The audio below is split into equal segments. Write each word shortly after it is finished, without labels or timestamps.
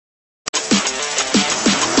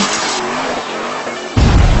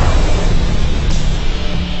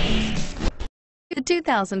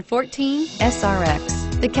2014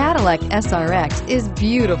 SRX. The Cadillac SRX is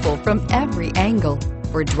beautiful from every angle.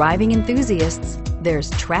 For driving enthusiasts, there's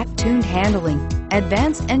track-tuned handling,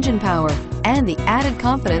 advanced engine power, and the added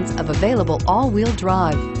confidence of available all-wheel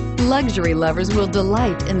drive. Luxury lovers will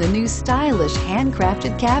delight in the new stylish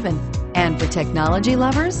handcrafted cabin. And for technology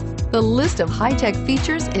lovers, the list of high-tech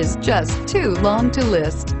features is just too long to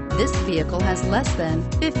list. This vehicle has less than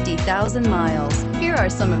 50,000 miles. Here are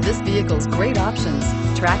some of this vehicle's great options: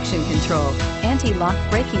 traction control, anti-lock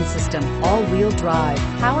braking system, all-wheel drive,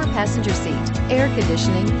 power passenger seat, air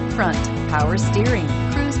conditioning, front, power steering,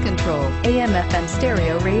 cruise control, AM/FM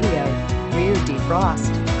stereo radio, rear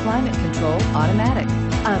defrost, climate control automatic.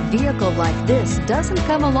 A vehicle like this doesn't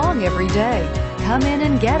come along every day. Come in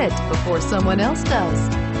and get it before someone else does.